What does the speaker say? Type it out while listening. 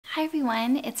Hi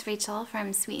everyone, it's Rachel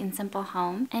from Sweet and Simple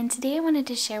Home, and today I wanted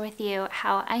to share with you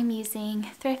how I'm using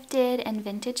thrifted and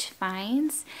vintage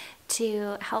finds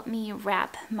to help me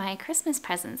wrap my Christmas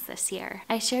presents this year.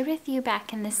 I shared with you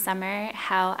back in the summer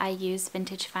how I use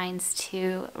vintage finds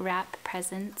to wrap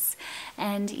presents,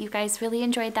 and you guys really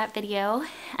enjoyed that video,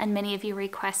 and many of you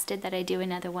requested that I do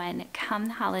another one come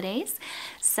the holidays.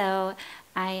 So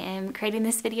I am creating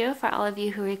this video for all of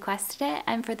you who requested it,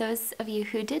 and for those of you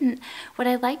who didn't, what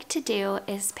I like to do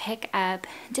is pick up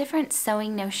different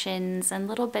sewing notions and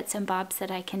little bits and bobs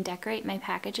that I can decorate my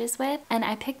packages with, and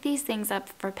I pick these things up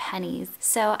for pennies.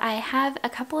 So I have a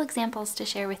couple examples to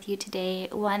share with you today.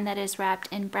 One that is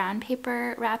wrapped in brown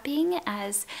paper wrapping,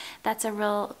 as that's a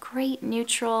real great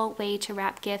neutral way to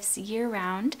wrap gifts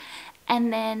year-round.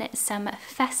 And then some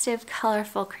festive,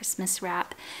 colorful Christmas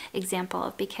wrap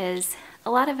example, because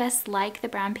a lot of us like the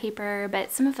brown paper,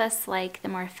 but some of us like the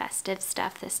more festive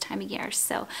stuff this time of year.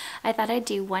 So I thought I'd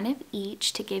do one of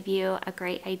each to give you a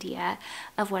great idea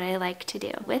of what I like to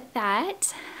do. With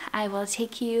that, I will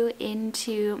take you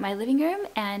into my living room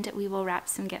and we will wrap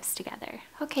some gifts together.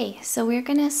 Okay, so we're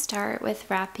gonna start with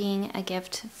wrapping a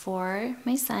gift for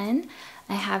my son.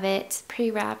 I have it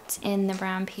pre-wrapped in the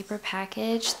brown paper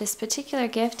package. This particular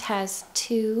gift has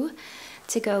two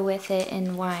to go with it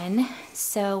in one,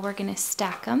 so we're gonna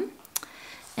stack them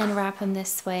and wrap them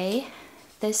this way.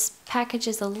 This package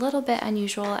is a little bit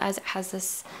unusual as it has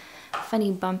this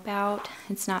funny bump out.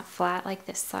 It's not flat like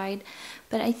this side,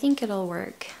 but I think it'll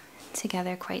work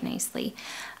together quite nicely.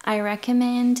 I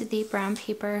recommend the brown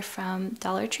paper from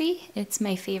Dollar Tree. It's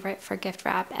my favorite for gift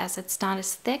wrap as it's not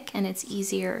as thick and it's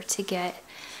easier to get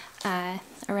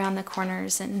around the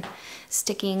corners and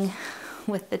sticking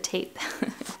with the tape.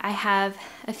 I have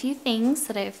a few things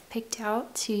that I've picked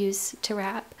out to use to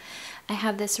wrap. I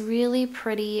have this really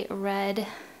pretty red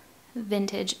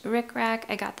vintage rickrack.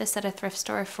 I got this at a thrift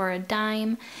store for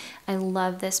 $0.10. I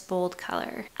love this bold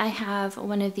color. I have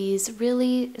one of these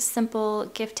really simple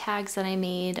gift tags that I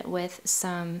made with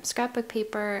some scrapbook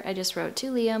paper. I just wrote,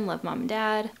 "To Liam, love mom and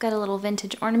dad." I've got a little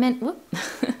vintage ornament. Whoop.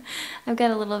 I've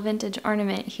got a little vintage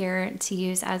ornament here to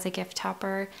use as a gift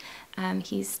topper.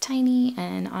 He's tiny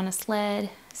and on a sled,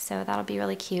 so that'll be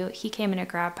really cute. He came in a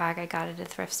grab bag. I got it at a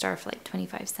thrift store for like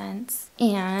 25 cents.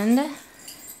 And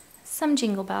some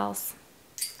jingle bells.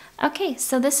 Okay,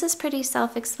 so this is pretty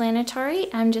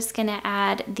self-explanatory. I'm just gonna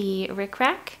add the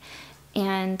rickrack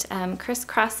and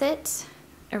crisscross it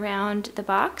around the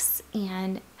box,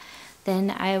 and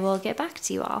then I will get back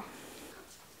to you all.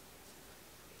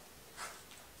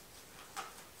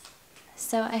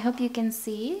 So I hope you can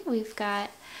see we've got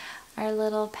our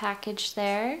little package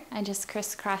there. I just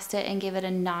crisscrossed it and gave it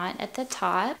a knot at the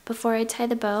top. Before I tie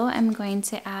the bow, I'm going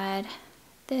to add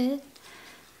the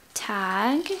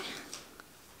tag,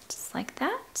 just like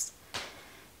that,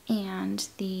 and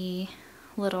the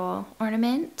little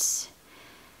ornament.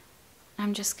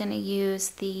 I'm just going to use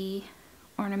the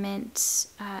ornament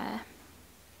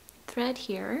thread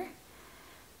here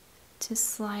to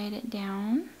slide it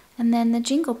down. And then the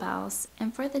jingle bells.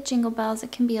 And for the jingle bells,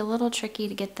 it can be a little tricky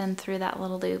to get them through that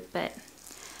little loop, but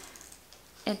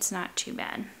it's not too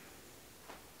bad.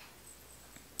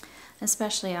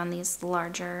 Especially on these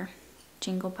larger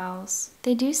jingle bells.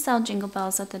 They do sell jingle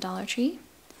bells at the Dollar Tree,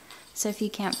 so if you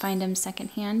can't find them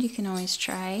secondhand, you can always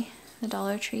try the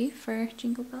Dollar Tree for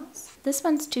jingle bells. This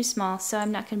one's too small, so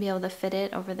I'm not going to be able to fit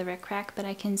it over the rickrack, but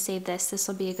I can save this. This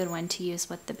will be a good one to use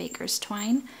with the baker's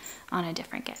twine on a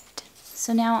different gift.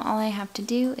 So now all I have to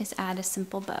do is add a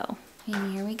simple bow.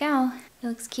 And here we go. It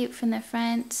looks cute from the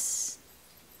front.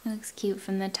 It looks cute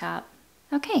from the top.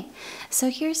 Okay,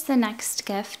 so here's the next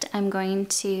gift. I'm going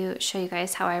to show you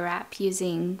guys how I wrap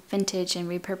using vintage and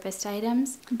repurposed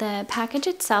items. The package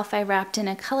itself I wrapped in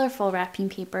a colorful wrapping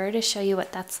paper to show you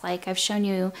what that's like. I've shown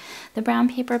you the brown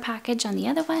paper package on the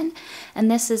other one,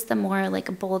 and this is the more like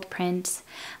a bold print.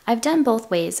 I've done both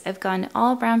ways. I've gone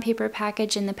all brown paper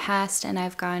package in the past, and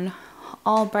I've gone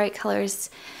all bright colors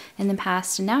in the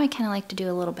past, and now I kind of like to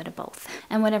do a little bit of both.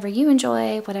 And whatever you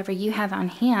enjoy, whatever you have on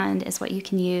hand is what you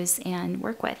can use and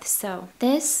work with. So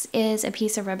this is a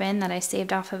piece of ribbon that I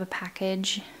saved off of a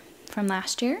package from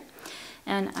last year,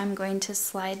 and I'm going to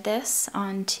slide this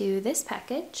onto this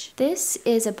package. This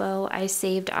is a bow I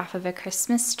saved off of a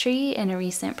Christmas tree in a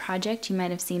recent project. You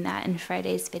might have seen that in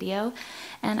Friday's video,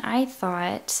 and I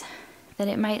thought that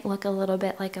it might look a little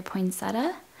bit like a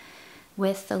poinsettia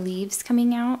with the leaves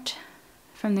coming out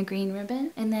from the green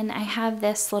ribbon. And then I have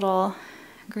this little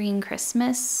green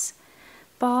Christmas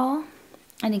ball,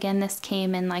 and again this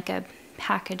came in like a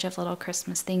package of little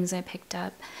Christmas things I picked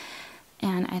up,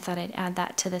 and I thought I'd add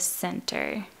that to the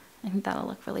center I think that'll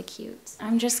look really cute.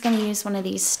 I'm just gonna use one of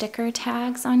these sticker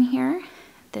tags on here.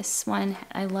 This one,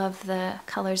 I love the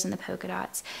colors and the polka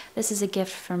dots. This is a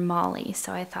gift from Molly,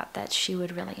 so I thought that she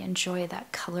would really enjoy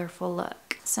that colorful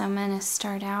look. So I'm gonna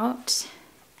start out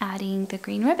adding the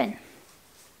green ribbon.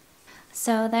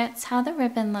 So that's how the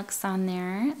ribbon looks on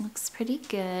there. It looks pretty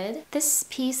good. This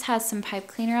piece has some pipe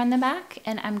cleaner on the back,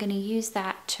 and I'm gonna use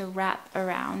that to wrap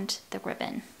around the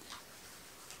ribbon.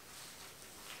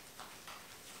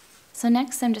 So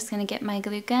next I'm just gonna get my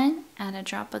glue gun, add a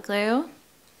drop of glue,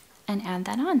 and add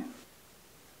that on.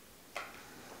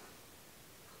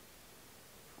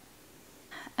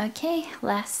 Okay,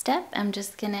 last step, I'm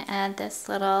just gonna add this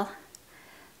little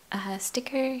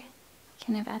sticker,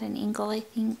 kind of at an angle, I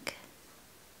think.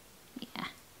 Yeah.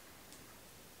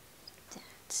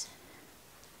 That.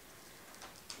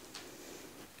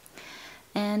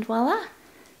 And voila!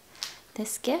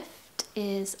 This gift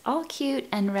is all cute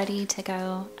and ready to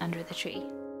go under the tree.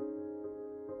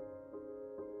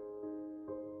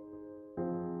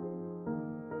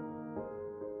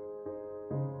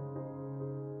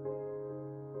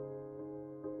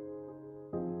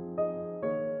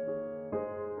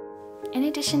 In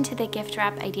addition to the gift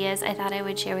wrap ideas, I thought I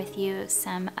would share with you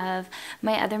some of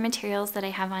my other materials that I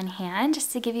have on hand,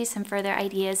 just to give you some further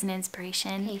ideas and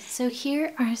inspiration. Okay, so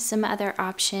here are some other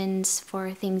options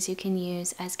for things you can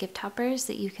use as gift toppers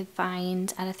that you could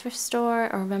find at a thrift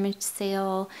store or rummage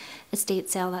sale, estate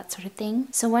sale, that sort of thing.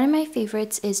 So one of my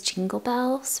favorites is jingle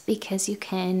bells, because you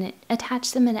can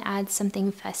attach them and add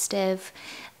something festive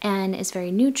and is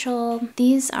very neutral.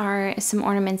 These are some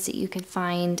ornaments that you could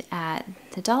find at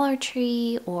the Dollar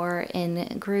Tree or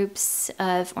in groups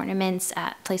of ornaments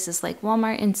at places like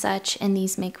Walmart and such, and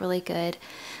these make really good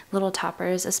little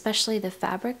toppers, especially the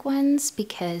fabric ones,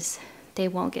 because they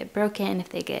won't get broken if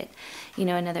they get, you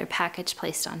know, another package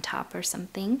placed on top or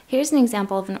something. Here's an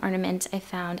example of an ornament I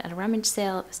found at a rummage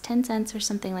sale. It was 10 cents or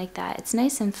something like that. It's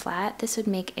nice and flat. This would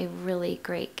make a really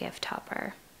great gift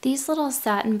topper. These little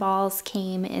satin balls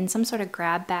came in some sort of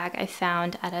grab bag I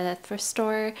found at a thrift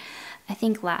store, I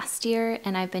think last year,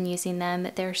 and I've been using them.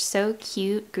 They're so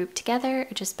cute grouped together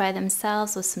just by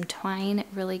themselves with some twine.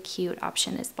 Really cute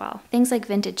option as well. Things like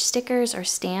vintage stickers or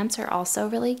stamps are also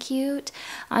really cute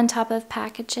on top of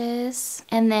packages.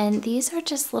 And then these are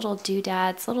just little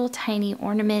doodads, little tiny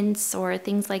ornaments or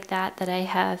things like that that I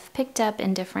have picked up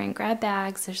in different grab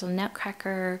bags. There's a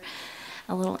nutcracker,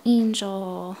 a little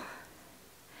angel,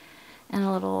 and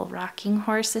a little rocking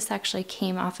horse. This actually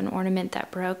came off an ornament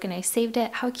that broke and I saved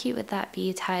it. How cute would that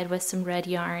be, tied with some red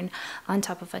yarn on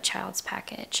top of a child's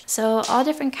package? So all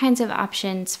different kinds of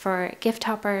options for gift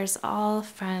toppers, all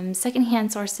from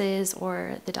secondhand sources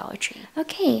or the Dollar Tree.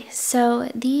 Okay, so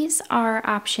these are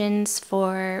options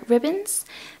for ribbons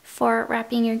for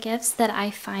wrapping your gifts that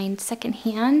I find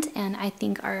secondhand and I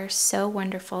think are so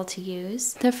wonderful to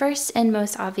use. The first and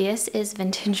most obvious is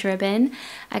vintage ribbon.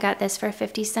 I got this for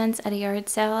 50 cents at a yard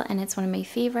sale and it's one of my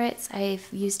favorites. I've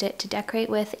used it to decorate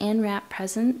with and wrap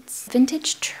presents.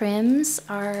 Vintage trims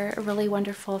are really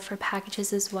wonderful for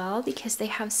packages as well because they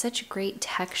have such great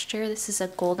texture. This is a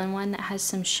golden one that has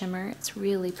some shimmer. It's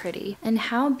really pretty. And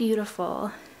how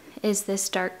beautiful is this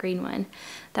dark green one?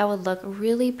 That would look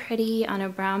really pretty on a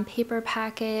brown paper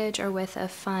package or with a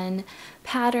fun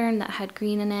pattern that had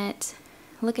green in it.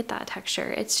 Look at that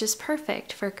texture. It's just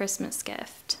perfect for a Christmas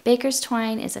gift. Baker's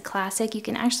twine is a classic. You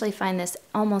can actually find this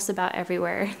almost about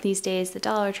everywhere these days. The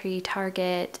Dollar Tree,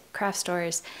 Target, craft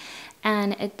stores.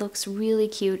 And it looks really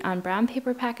cute on brown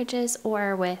paper packages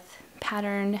or with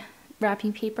patterned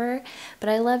wrapping paper, but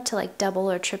I love to like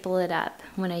double or triple it up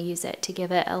when I use it to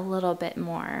give it a little bit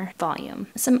more volume.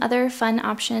 Some other fun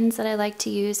options that I like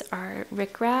to use are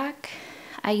rickrack.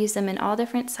 I use them in all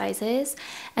different sizes,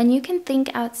 and you can think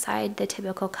outside the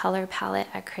typical color palette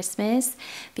at Christmas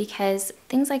because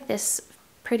things like this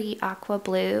pretty aqua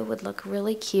blue would look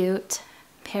really cute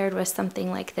paired with something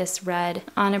like this red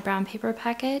on a brown paper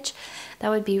package. That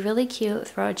would be really cute.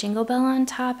 Throw a jingle bell on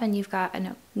top and you've got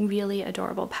a really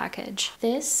adorable package.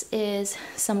 This is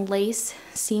some lace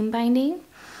seam binding,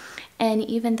 and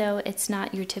even though it's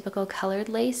not your typical colored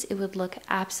lace, it would look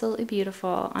absolutely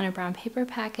beautiful on a brown paper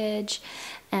package,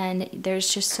 and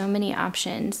there's just so many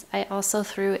options. I also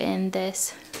threw in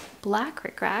this black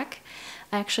rickrack.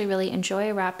 I actually really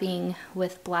enjoy wrapping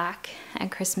with black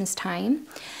at Christmas time.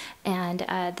 And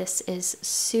this is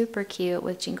super cute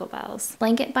with jingle bells.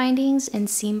 Blanket bindings and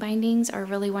seam bindings are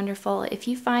really wonderful. If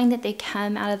you find that they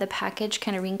come out of the package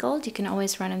kind of wrinkled, you can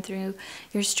always run them through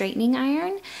your straightening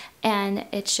iron and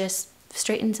it just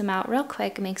straightens them out real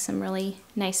quick, makes them really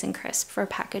nice and crisp for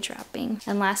package wrapping.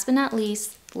 And last but not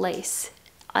least, lace.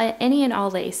 Any and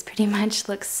all lace pretty much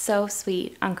looks so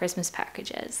sweet on Christmas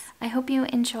packages. I hope you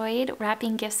enjoyed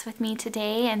wrapping gifts with me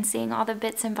today and seeing all the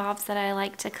bits and bobs that I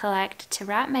like to collect to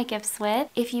wrap my gifts with.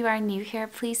 If you are new here,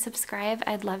 please subscribe.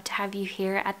 I'd love to have you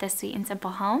here at the Sweet and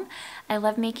Simple Home. I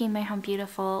love making my home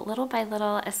beautiful little by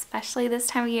little, especially this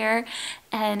time of year,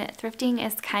 and thrifting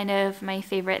is kind of my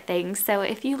favorite thing. So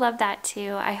if you love that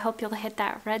too, I hope you'll hit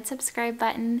that red subscribe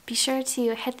button. Be sure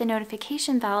to hit the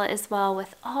notification bell as well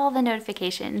with all the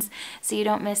notifications so you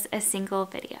don't miss a single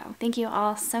video. Thank you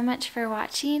all so much for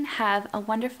watching. Have a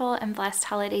wonderful and blessed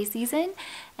holiday season,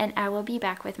 and I will be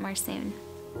back with more soon.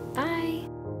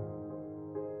 Bye!